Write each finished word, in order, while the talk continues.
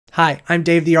Hi, I'm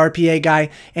Dave the RPA guy,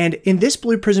 and in this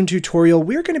Blue Prism tutorial,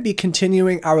 we're going to be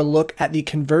continuing our look at the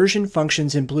conversion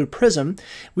functions in Blue Prism.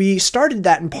 We started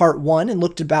that in part 1 and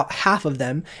looked at about half of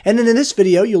them, and then in this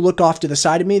video, you'll look off to the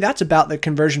side of me. That's about the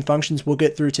conversion functions we'll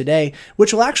get through today,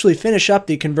 which will actually finish up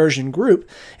the conversion group,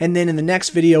 and then in the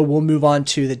next video, we'll move on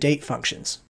to the date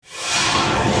functions.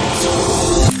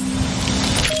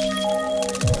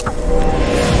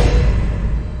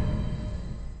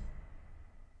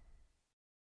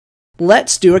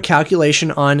 Let's do a calculation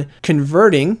on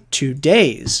converting to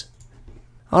days.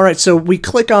 All right, so we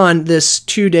click on this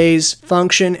 2 days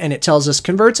function and it tells us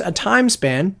converts a time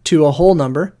span to a whole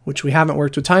number, which we haven't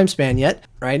worked with time span yet,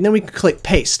 right? And then we can click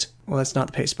paste. Well, that's not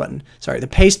the paste button. Sorry, the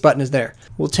paste button is there.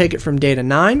 We'll take it from data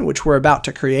 9, which we're about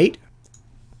to create.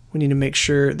 We need to make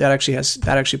sure that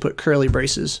actually put curly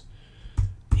braces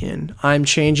in. I'm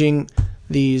changing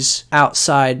these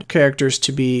outside characters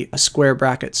to be square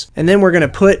brackets. And then we're going to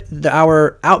put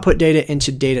our output data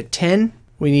into data 10.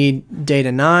 We need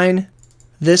data 9.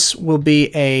 This will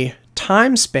be a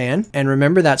time span. And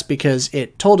remember, that's because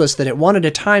it told us that it wanted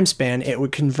a time span. It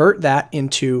would convert that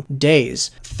into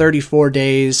days. 34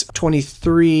 days,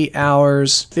 23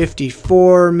 hours,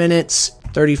 54 minutes,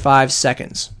 35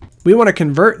 seconds. We want to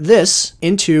convert this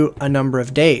into a number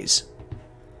of days.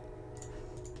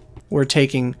 We're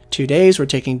taking 2 days, we're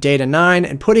taking data 9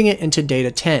 and putting it into data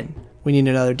 10. We need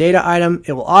another data item.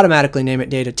 It will automatically name it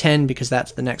data 10 because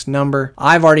that's the next number.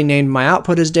 I've already named my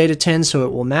output as data 10, so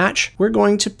it will match. We're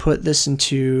going to put this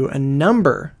into a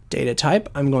number data type.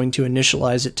 I'm going to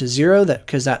initialize it to 0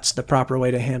 because that's the proper way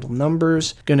to handle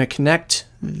numbers. Going to connect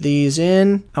these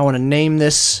in. I want to name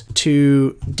this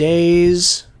to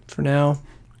days for now.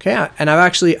 Okay, and I've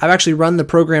actually run the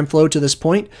program flow to this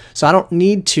point, so I don't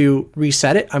need to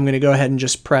reset it. I'm going to go ahead and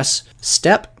just press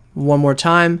step one more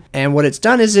time, and what it's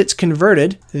done is it's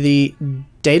converted the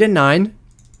data 9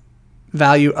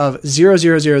 value of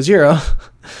 0000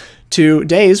 to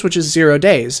days, which is 0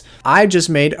 days. I just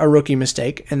made a rookie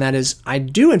mistake, and that is I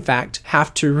do in fact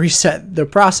have to reset the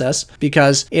process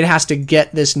because it has to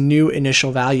get this new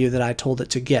initial value that I told it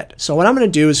to get. So what I'm going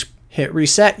to do is hit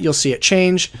reset. You'll see it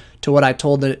change to what I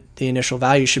told it the initial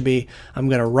value should be. I'm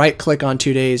going to right click on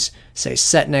 2 days, say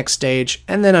set next stage,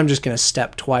 and then I'm just going to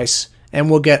step twice and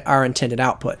we'll get our intended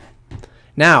output.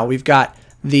 Now we've got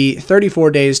the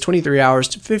 34 days, 23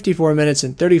 hours, 54 minutes,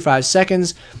 and 35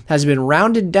 seconds has been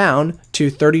rounded down to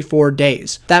 34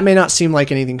 days. That may not seem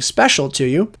like anything special to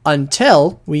you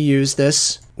until we use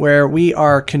this where we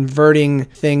are converting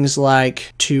things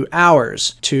like to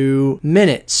hours, to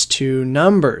minutes, to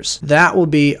numbers. That will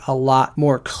be a lot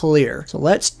more clear. So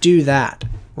let's do that.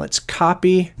 Let's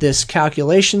copy this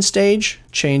calculation stage,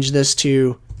 change this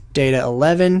to data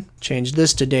 11, change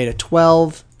this to data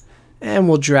 12, and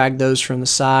we'll drag those from the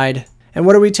side. And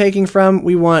what are we taking from?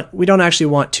 We don't actually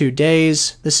want 2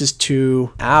 days. This is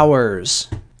 2 hours.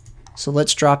 So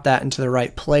let's drop that into the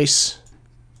right place.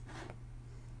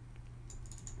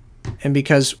 And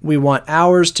because we want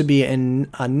hours to be in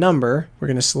a number, we're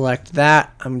going to select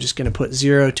that. I'm just going to put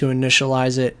 0 to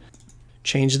initialize it.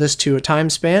 Change this to a time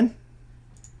span.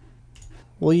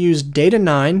 We'll use data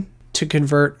 9 to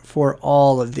convert for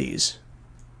all of these.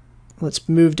 Let's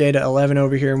move data 11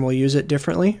 over here and we'll use it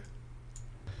differently.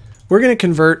 We're going to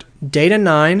convert data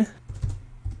 9,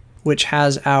 which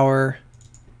has our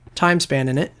time span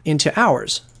in it, into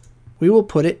hours. We will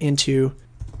put it into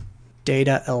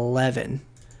data 11.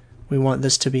 We want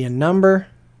this to be a number.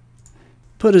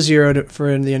 Put a 0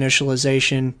 for the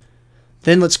initialization.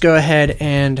 Then let's go ahead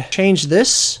and change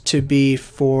this to be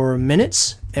for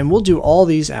minutes, and we'll do all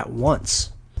these at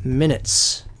once.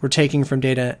 Minutes. We're taking from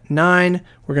data 9.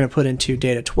 We're going to put into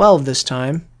data 12 this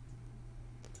time.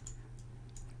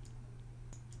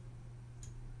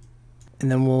 And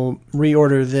then we'll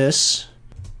reorder this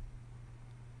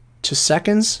to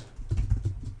seconds.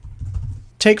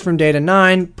 Take from data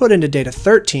 9, put into data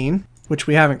 13, which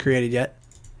we haven't created yet.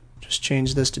 Just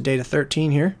change this to data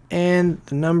 13 here, and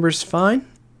the number's fine.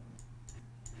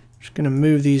 Just going to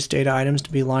move these data items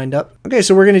to be lined up. Okay,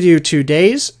 so we're going to do 2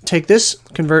 days. Take this,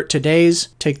 convert to days.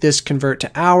 Take this, convert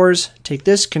to hours. Take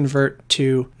this, convert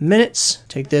to minutes.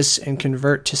 Take this and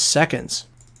convert to seconds.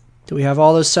 Do we have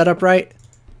all those set up right?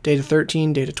 Data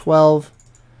 13, data 12,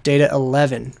 data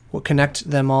 11. We'll connect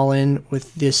them all in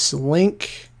with this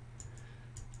link.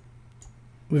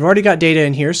 We've already got data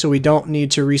in here, so we don't need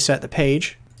to reset the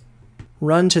page.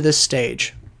 Run to this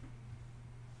stage.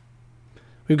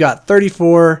 We've got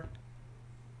 34.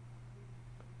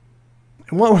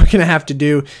 And what we're going to have to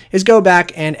do is go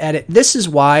back and edit. This is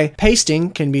why pasting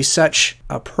can be such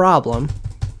a problem,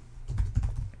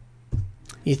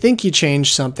 You think you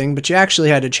changed something, but you actually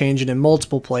had to change it in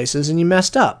multiple places and you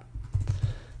messed up.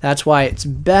 That's why it's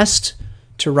best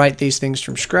to write these things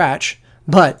from scratch.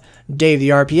 But Dave the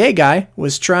RPA guy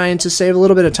was trying to save a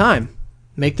little bit of time,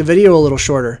 make the video a little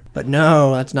shorter, but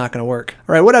no, that's not going to work.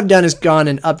 All right, what I've done is gone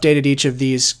and updated each of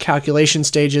these calculation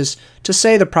stages to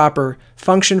say the proper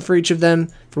function for each of them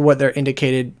for what they're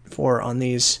indicated for on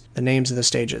these, the names of the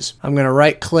stages. I'm going to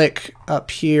right click up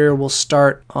here. We'll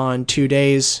start on 2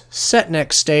 days, set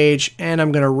next stage, and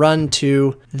I'm going to run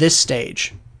to this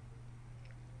stage.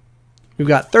 We've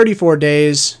got 34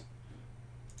 days,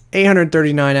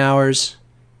 839 hours,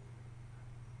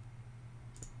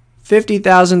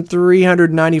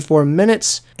 50,394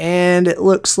 minutes, and it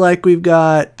looks like we've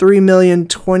got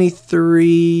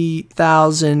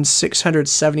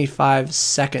 3,023,675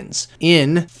 seconds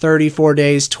in 34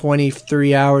 days,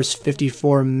 23 hours,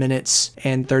 54 minutes,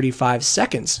 and 35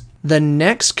 seconds. The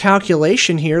next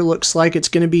calculation here looks like it's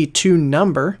going to be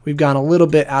ToNumber. We've gone a little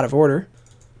bit out of order.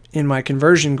 In my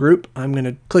conversion group, I'm going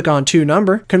to click on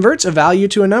ToNumber. Converts a value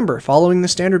to a number following the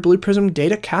standard Blue Prism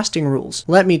data casting rules.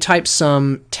 Let me type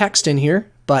some text in here,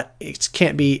 but it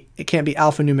can't be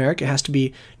alphanumeric. It has to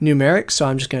be numeric. So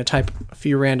I'm just going to type a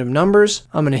few random numbers.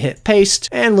 I'm going to hit paste,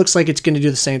 and looks like it's going to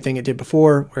do the same thing it did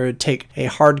before, where it would take a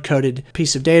hard-coded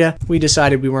piece of data. We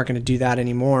decided we weren't going to do that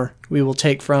anymore. We will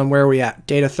take from, where are we at?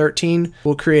 Data 13.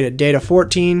 We'll create a data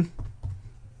 14.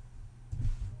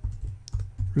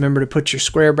 Remember to put your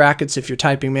square brackets if you're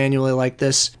typing manually like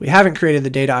this. We haven't created the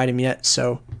data item yet,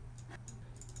 so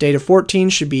data 14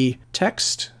 should be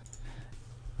text.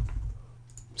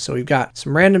 So we've got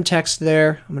some random text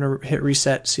there. I'm going to hit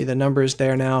reset, see the number is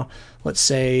there now. Let's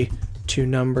say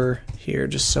ToNumber here,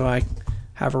 just so I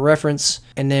have a reference.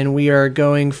 And then we are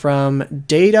going from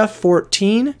data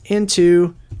 14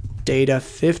 into data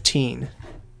 15.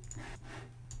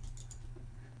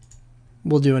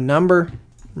 We'll do a number.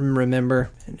 Remember,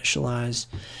 initialize.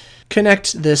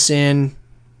 Connect this in.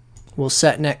 We'll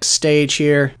set next stage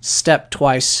here, step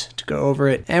twice to go over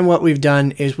it. And what we've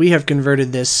done is we have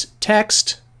converted this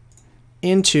text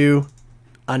into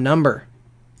a number.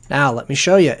 Now let me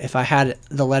show you. If I had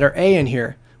the letter A in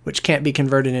here, which can't be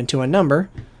converted into a number,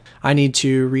 I need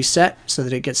to reset so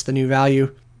that it gets the new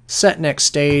value. Set next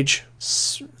stage,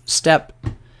 step.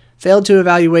 Failed to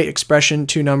evaluate expression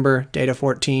ToNumber, data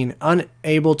 14,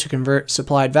 unable to convert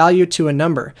supplied value to a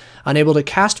number, unable to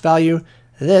cast value,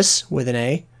 this with an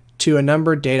A, to a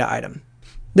number data item.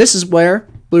 This is where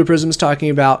Blue Prism is talking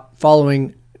about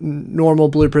following normal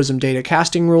Blue Prism data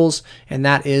casting rules, and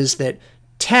that is that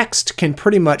text can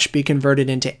pretty much be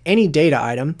converted into any data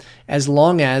item as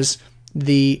long as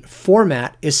the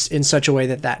format is in such a way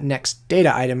that that next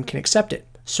data item can accept it.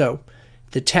 So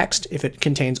the text, if it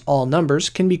contains all numbers,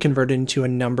 can be converted into a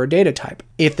number data type.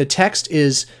 If the text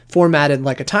is formatted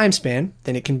like a time span,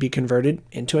 then it can be converted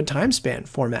into a time span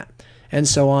format, and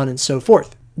so on and so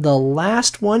forth. The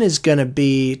last one is going to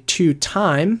be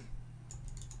ToTime.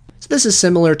 So this is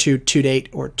similar to ToDate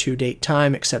or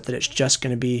ToDateTime, except that it's just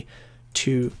going to be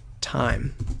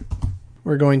ToTime.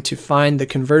 We're going to find the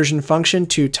conversion function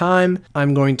ToTime.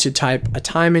 I'm going to type a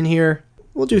time in here.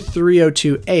 We'll do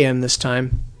 3:02 a.m. this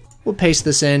time. We'll paste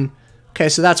this in. Okay,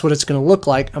 so that's what it's going to look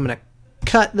like. I'm going to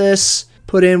cut this,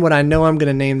 put in what I know I'm going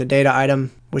to name the data item,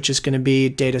 which is going to be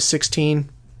data 16,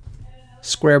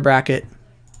 square bracket,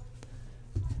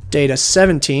 data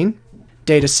 17.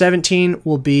 Data 17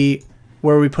 will be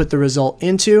where we put the result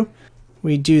into.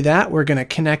 We do that. We're going to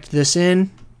connect this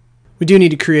in. We do need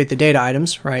to create the data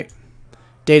items, right?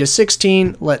 Data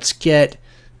 16, let's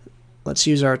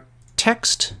use our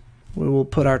text. We will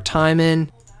put our time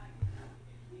in.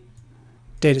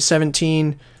 Data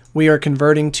 17, we are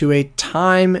converting to a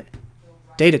time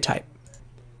data type.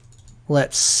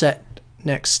 Let's set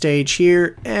next stage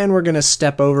here, and we're going to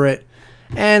step over it.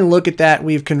 And look at that,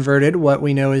 we've converted what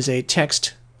we know is a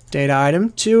text data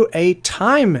item to a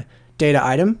time data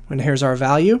item. And here's our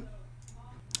value.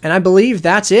 And I believe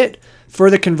that's it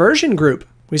for the conversion group.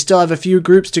 We still have a few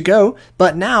groups to go,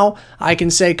 but now I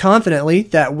can say confidently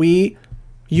that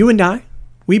you and I,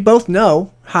 we both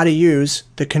know how to use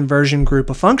the conversion group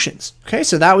of functions. Okay,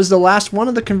 so that was the last one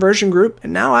of the conversion group,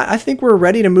 and now I think we're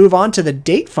ready to move on to the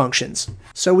date functions.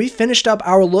 So we finished up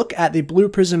our look at the Blue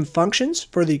Prism functions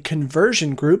for the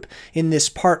conversion group in this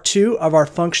part 2 of our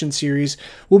function series.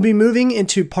 We'll be moving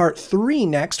into part 3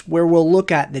 next, where we'll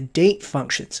look at the date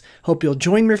functions. Hope you'll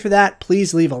join me for that.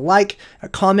 Please leave a like, a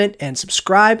comment, and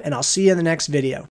subscribe, and I'll see you in the next video.